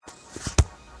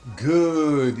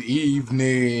Good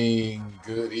evening,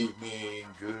 good evening,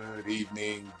 good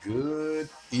evening, good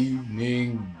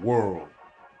evening, world.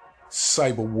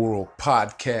 Cyber world,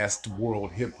 podcast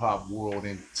world, hip hop world,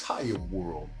 entire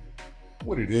world.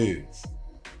 What it is.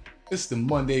 It's the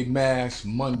Monday Mash,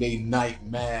 Monday Night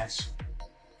Mash.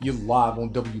 You're live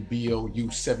on WBLU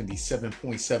 77.7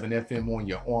 FM on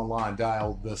your online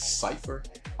dial, The Cypher.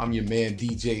 I'm your man,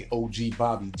 DJ OG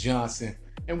Bobby Johnson,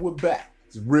 and we're back.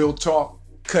 It's Real Talk,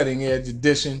 Cutting Edge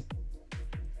Edition.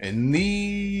 And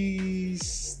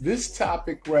this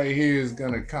topic right here is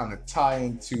going to kind of tie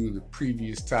into the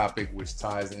previous topic, which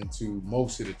ties into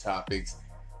most of the topics.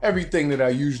 Everything that I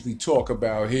usually talk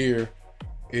about here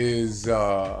is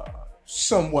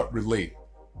somewhat related.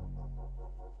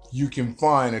 You can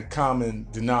find a common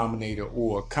denominator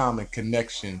or a common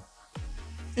connection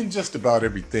in just about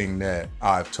everything that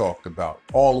I've talked about,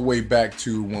 all the way back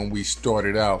to when we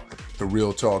started out the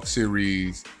Real Talk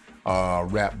series,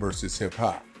 Rap versus Hip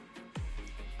Hop.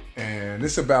 And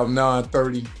it's about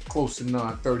 9:30, close to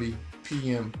 9:30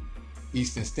 p.m.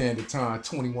 Eastern Standard Time,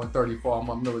 21:30 for all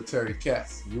my military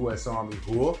cats, U.S. Army,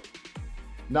 who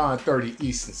 9:30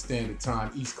 Eastern Standard Time,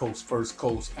 East Coast, First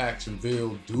Coast,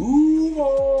 Actionville,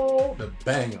 Duval, the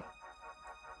banger.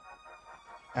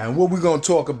 And what we're going to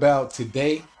talk about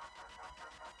today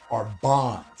are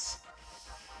bonds.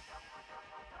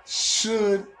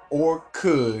 Should or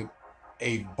could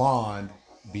a bond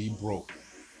be broken?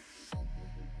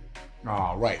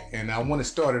 All right, and I want to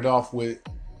start it off with,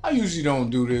 I usually don't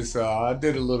do this. I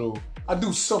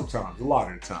do sometimes, a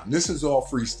lot of the time. This is all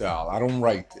freestyle. I don't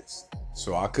write this.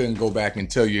 So I couldn't go back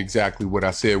and tell you exactly what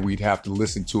I said. We'd have to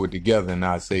listen to it together and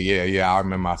I'd say, yeah, I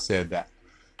remember I said that.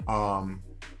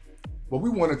 What we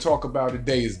want to talk about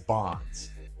today is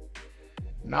bonds.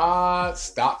 Not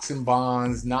stocks and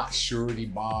bonds, not surety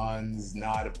bonds,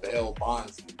 not a bail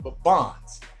bonds, but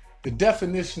bonds. The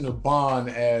definition of bond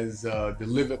as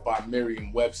delivered by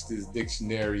Merriam-Webster's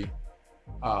dictionary,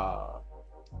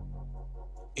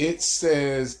 it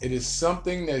says it is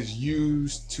something that's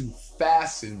used to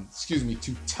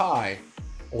to tie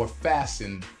or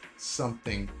fasten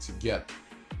something together.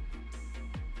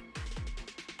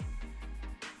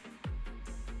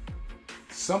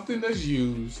 Something that's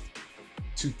used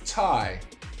to tie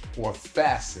or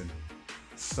fasten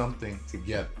something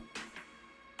together.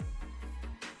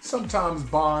 Sometimes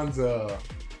bonds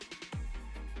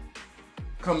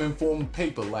come in form of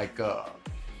paper, like a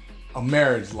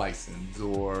marriage license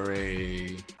or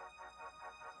a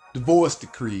divorce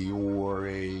decree or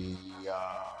a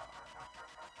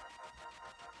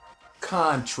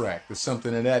contract or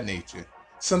something of that nature.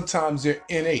 Sometimes they're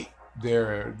innate.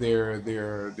 They're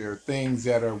things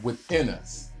that are within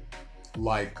us,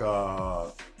 like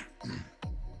a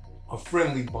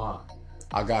friendly bond.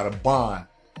 I got a bond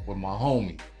with my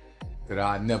homie that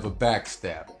I never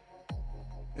backstab.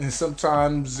 And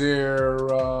sometimes they're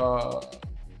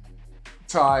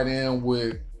tied in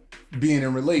with being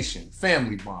in relation,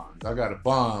 family bonds. I got a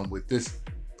bond with this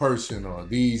person or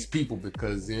these people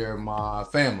because they're my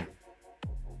family.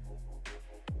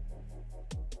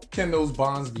 Can those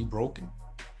bonds be broken?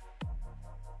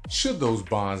 Should those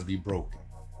bonds be broken?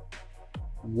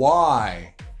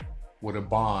 Why would a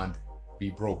bond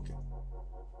be broken?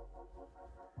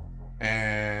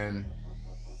 And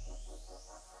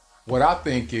what I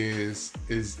think is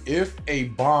if a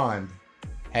bond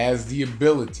has the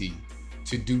ability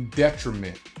to do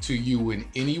detriment to you in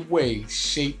any way,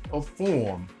 shape, or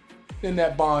form, then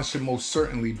that bond should most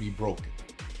certainly be broken.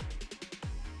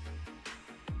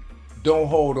 Don't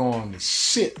hold on to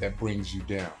shit that brings you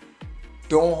down.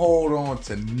 Don't hold on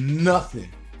to nothing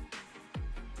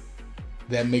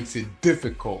that makes it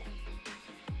difficult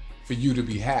for you to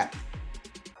be happy.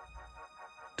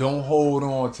 Don't hold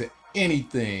on to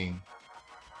anything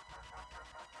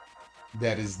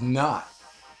that is not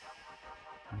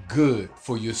good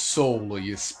for your soul or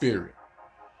your spirit.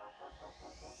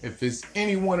 If it's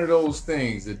any one of those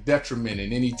things, a detriment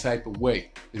in any type of way,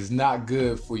 is not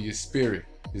good for your spirit,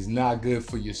 is not good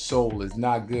for your soul, is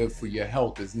not good for your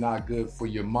health, is not good for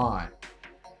your mind.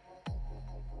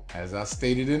 As I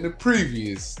stated in the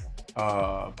previous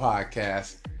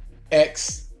podcast,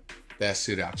 X that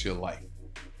shit out your life.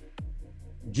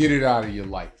 Get it out of your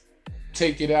life.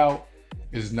 Take it out.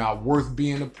 It's not worth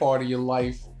being a part of your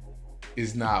life.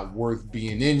 It's not worth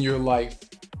being in your life.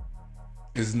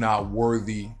 It's not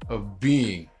worthy of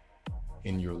being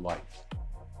in your life.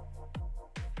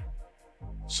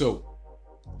 So,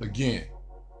 again,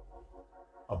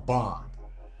 a bond.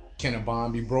 Can a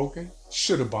bond be broken?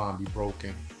 Should a bond be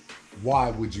broken?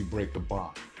 Why would you break a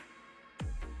bond?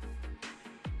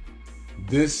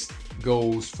 This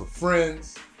goes for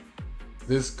friends.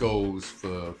 This goes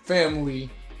for family.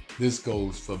 This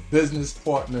goes for business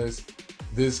partners.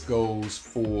 This goes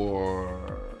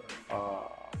for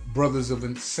brothers of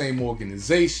the same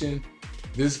organization.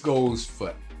 This goes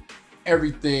for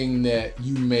everything that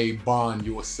you may bond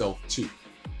yourself to,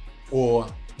 or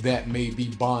that may be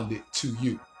bonded to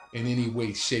you in any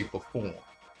way, shape, or form.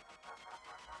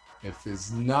 If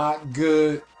it's not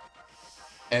good,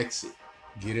 exit.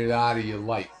 Get it out of your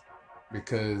life,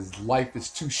 because life is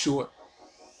too short.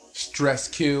 Stress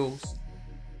kills.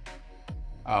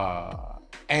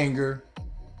 Anger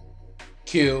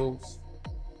kills.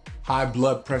 High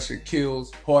blood pressure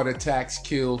kills. Heart attacks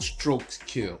kill. Strokes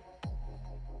kill.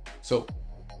 So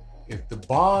if the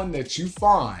bond that you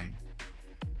find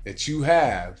that you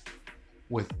have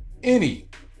with any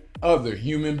other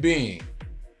human being,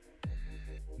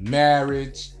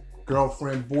 marriage,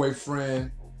 girlfriend,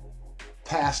 boyfriend,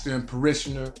 pastor and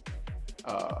parishioner,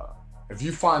 if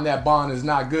you find that bond is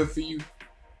not good for you,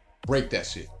 break that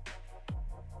shit.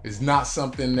 It's not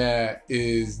something that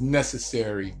is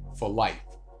necessary for life.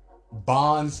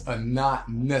 Bonds are not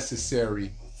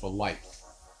necessary for life.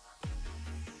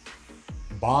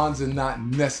 Bonds are not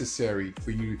necessary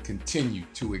for you to continue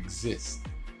to exist.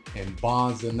 And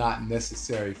bonds are not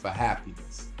necessary for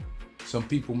happiness. Some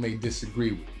people may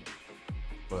disagree with me,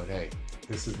 but hey,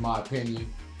 this is my opinion.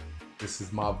 This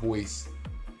is my voice.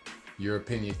 Your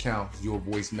opinion counts. Your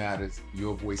voice matters.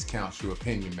 Your voice counts. Your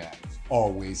opinion matters.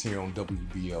 Always here on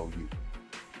WBLU.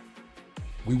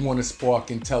 We want to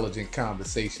spark intelligent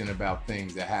conversation about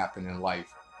things that happen in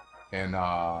life. And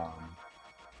I've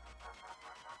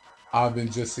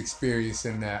been just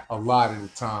experiencing that a lot of the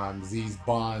times. These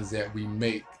bonds that we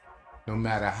make, no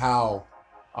matter how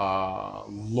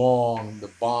long the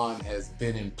bond has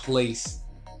been in place,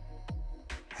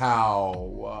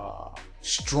 how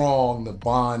strong the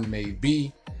bond may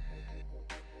be,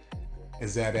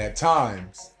 is that at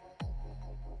times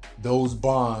those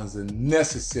bonds are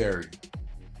necessary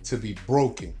to be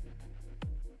broken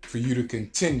for you to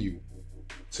continue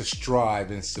to strive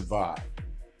and survive.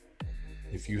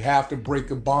 If you have to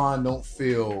break a bond, don't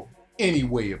feel any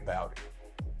way about it,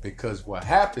 because what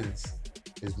happens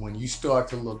is when you start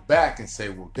to look back and say,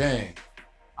 well, dang,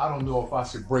 I don't know if I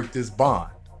should break this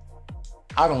bond.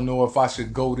 I don't know if I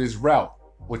should go this route.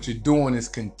 What you're doing is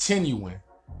continuing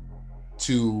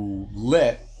to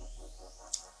let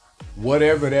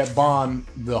whatever that bond,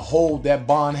 the hold that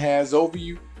bond has over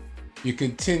you, you're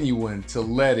continuing to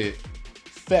let it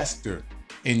fester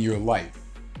in your life,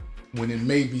 when it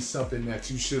may be something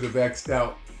that you should have X'd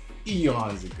out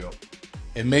eons ago.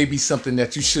 It may be something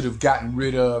that you should have gotten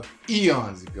rid of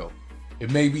eons ago.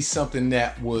 It may be something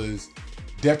that was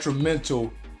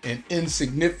detrimental and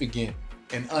insignificant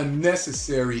and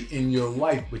unnecessary in your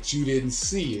life, but you didn't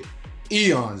see it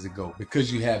eons ago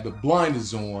because you had the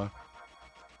blinders on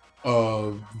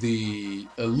of the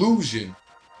illusion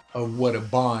of what a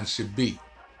bond should be.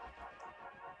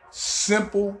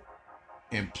 Simple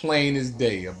and plain as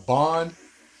day. A bond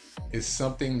is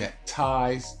something that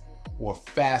ties or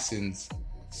fastens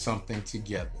something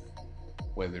together,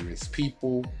 whether it's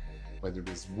people, whether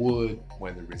it's wood,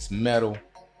 whether it's metal,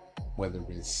 whether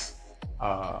it's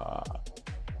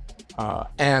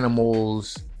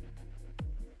animals,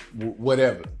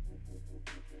 whatever.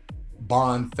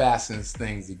 Bond fastens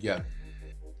things together.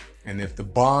 And if the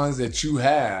bonds that you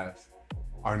have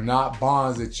are not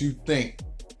bonds that you think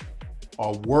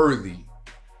are worthy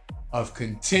of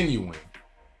continuing,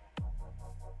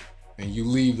 and you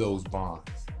leave those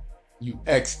bonds, you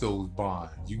X those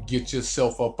bonds, you get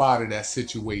yourself up out of that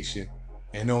situation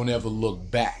and don't ever look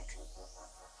back.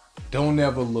 Don't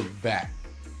ever look back.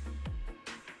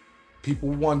 People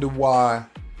wonder why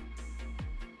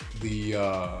the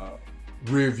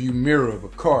rear view mirror of a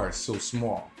car is so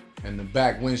small and the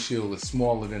back windshield is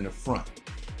smaller than the front.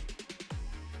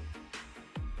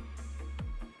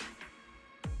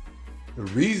 The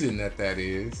reason that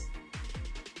is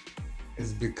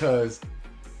because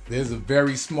there's a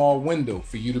very small window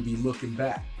for you to be looking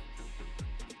back.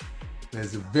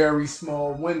 There's a very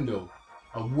small window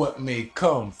of what may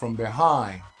come from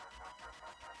behind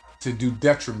to do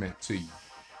detriment to you.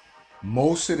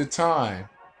 Most of the time,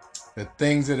 the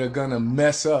things that are gonna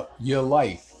mess up your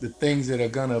life, the things that are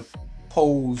gonna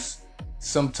pose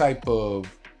some type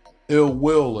of ill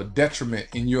will or detriment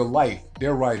in your life,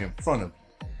 they're right in front of you.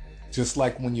 Just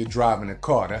like when you're driving a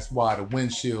car. That's why the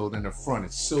windshield in the front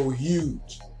is so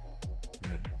huge.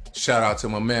 Shout out to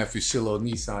my man Fusillo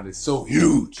Nissan. It's so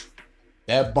huge.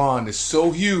 That bond is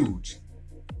so huge.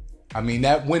 I mean,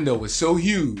 that window is so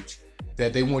huge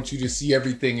that they want you to see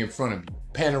everything in front of you.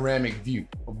 Panoramic view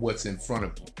of what's in front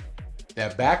of you.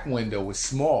 That back window is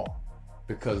small.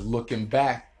 because looking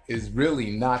back is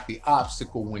really not the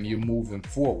obstacle when you're moving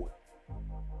forward.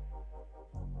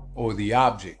 Or the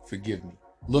object, forgive me.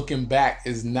 Looking back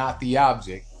is not the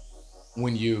object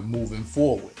when you're moving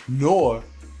forward, nor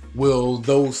will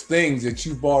those things that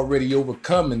you've already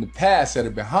overcome in the past that are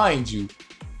behind you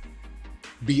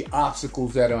be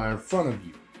obstacles that are in front of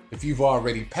you. If you've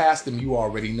already passed them, you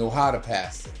already know how to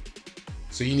pass them.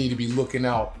 So you need to be looking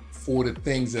out for the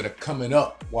things that are coming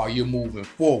up while you're moving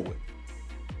forward.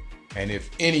 And if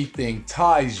anything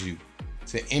ties you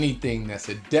to anything that's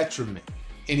a detriment,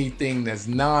 anything that's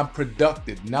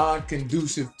non-productive,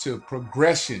 non-conducive to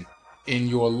progression in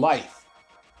your life,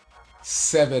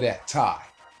 sever that tie.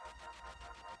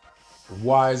 A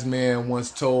wise man once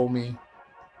told me,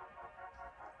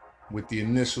 with the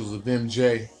initials of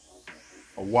MJ,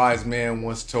 a wise man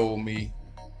once told me,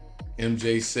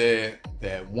 MJ said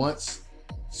that once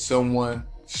someone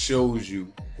shows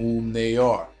you whom they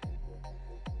are,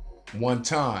 one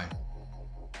time,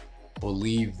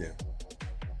 believe them.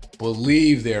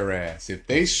 Believe their ass. If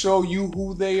they show you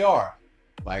who they are,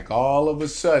 like all of a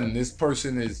sudden this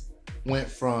person went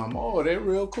from, oh, they're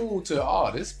real cool, to,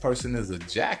 oh, this person is a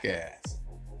jackass.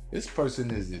 This person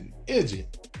is an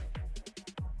idiot.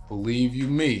 Believe you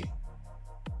me,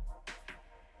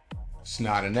 it's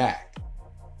not an act.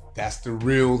 That's the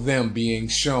real them being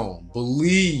shown.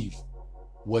 Believe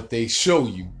what they show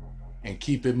you and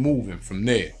keep it moving from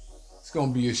there. It's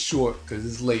going to be a short, because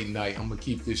it's late night. I'm going to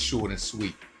keep this short and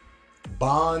sweet.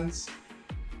 Bonds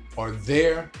are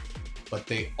there, but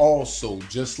they also,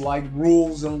 just like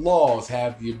rules and laws,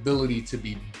 have the ability to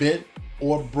be bent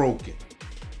or broken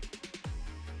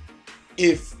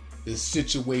if the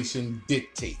situation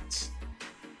dictates.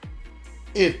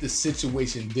 If the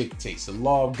situation dictates. The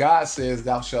law of God says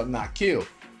thou shalt not kill.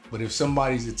 But if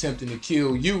somebody's attempting to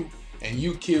kill you and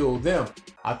you kill them,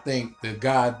 I think the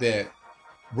God that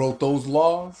wrote those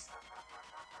laws,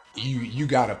 you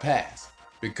gotta pass.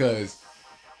 Because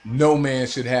no man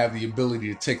should have the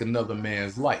ability to take another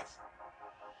man's life.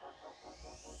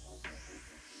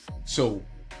 So,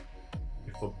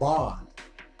 if a bond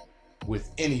with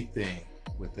anything,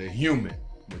 with a human,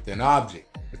 with an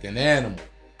object, with an animal,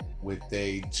 with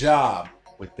a job,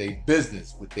 with a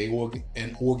business, with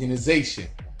an organization,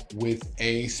 with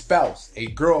a spouse, a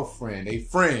girlfriend, a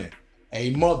friend,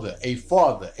 a mother, a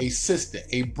father, a sister,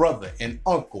 a brother, an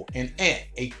uncle, an aunt,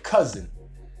 a cousin,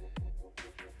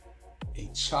 a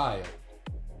child.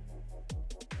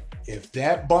 If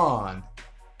that bond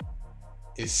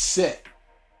is set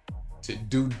to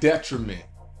do detriment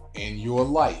in your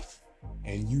life,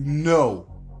 and you know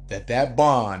that that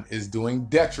bond is doing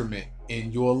detriment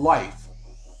in your life,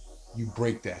 you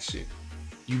break that shit.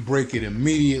 You break it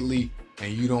immediately,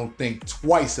 and you don't think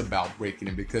twice about breaking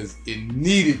it, because it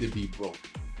needed to be broken.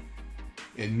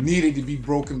 It needed to be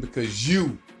broken because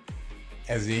you,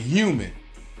 as a human,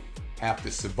 have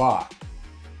to survive.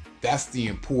 That's the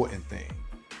important thing.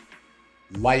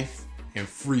 Life and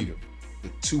freedom, the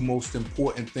two most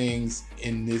important things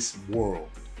in this world.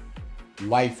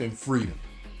 Life and freedom.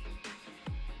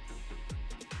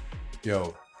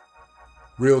 Yo,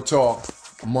 real talk,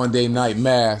 Monday Night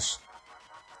Mash,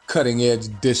 cutting edge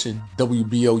edition,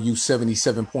 WBLU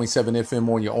 77.7 FM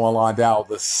on your online dial,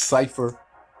 the CYPHER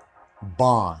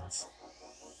bonds.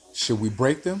 Should we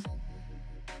break them?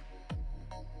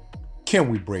 Can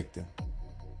we break them?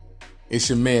 It's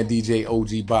your man, DJ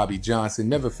OG Bobby Johnson.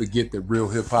 Never forget that real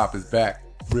hip hop is back.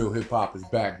 Real hip hop is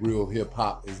back. Real hip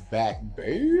hop is back,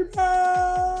 baby.